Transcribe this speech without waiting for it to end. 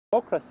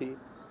Democracy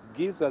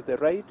gives us the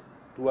right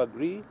to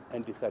agree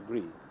and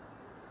disagree.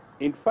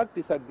 In fact,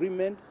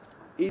 disagreement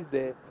is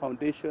the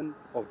foundation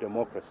of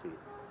democracy.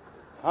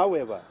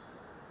 However,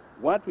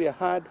 what we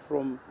heard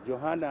from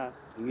Johanna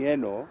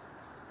Ngeno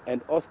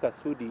and Oscar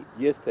Sudi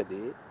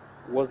yesterday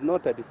was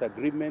not a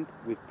disagreement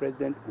with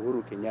President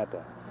Uhuru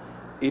Kenyatta.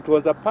 It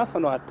was a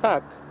personal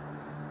attack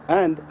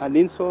and an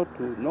insult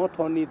to not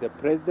only the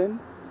president,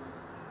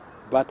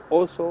 but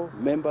also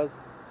members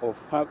of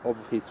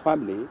his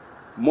family,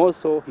 more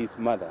so his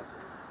mother.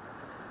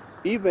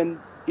 Even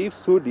if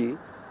Sudi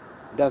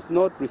does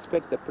not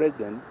respect the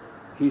president,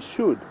 he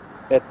should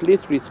at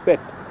least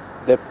respect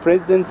the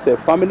president's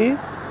family,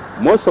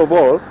 most of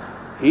all,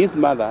 his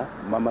mother,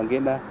 Mama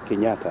Ngina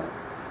Kenyatta.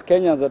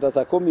 Kenyans, that as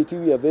a committee,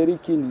 we are very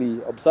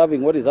keenly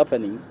observing what is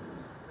happening,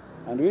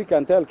 and we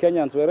can tell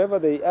Kenyans wherever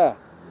they are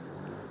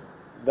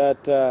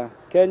that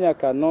Kenya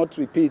cannot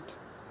repeat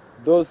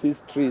those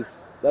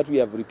histories that we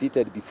have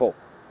repeated before.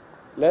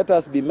 Let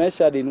us be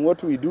measured in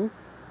what we do.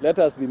 Let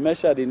us be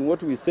measured in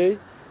what we say.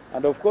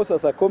 And of course,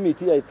 as a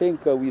committee, I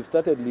think we've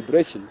started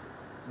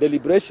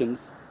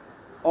deliberations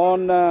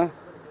on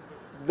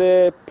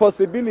the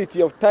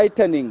possibility of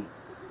tightening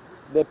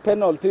the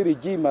penalty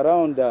regime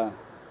around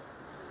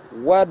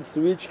words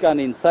which can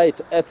incite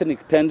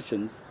ethnic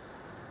tensions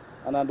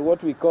and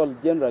what we call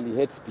generally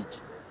hate speech.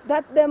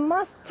 That they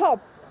must stop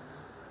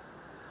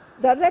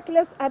the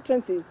reckless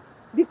utterances,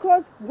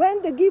 because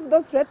when they give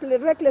those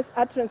reckless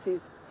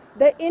utterances,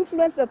 they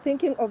influence the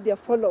thinking of their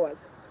followers.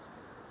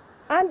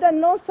 Under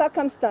no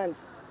circumstance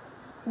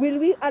will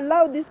we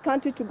allow this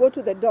country to go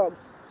to the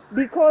dogs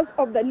because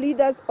of the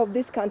leaders of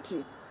this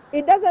country.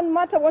 It doesn't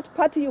matter what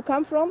party you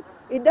come from.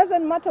 It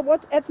doesn't matter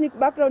what ethnic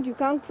background you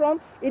come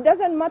from. It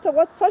doesn't matter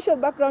what social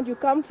background you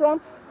come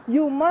from.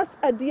 You must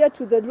adhere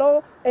to the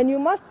law, and you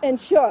must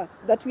ensure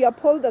that we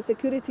uphold the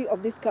security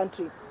of this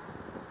country.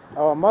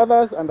 Our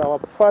mothers and our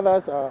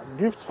fathers are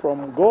gifts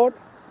from God,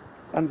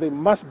 and they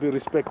must be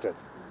respected,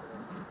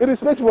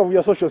 irrespective of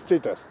your social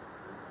status.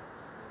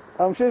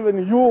 I'm sure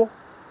even you,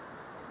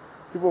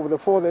 people of the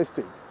fourth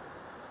estate,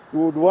 you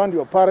would want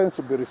your parents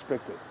to be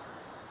respected.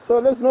 So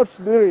let's not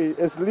really,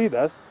 as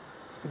leaders,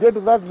 get to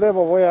that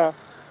level where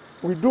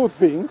we do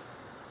things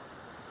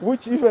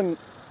which even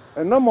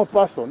a normal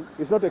person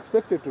is not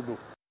expected to do.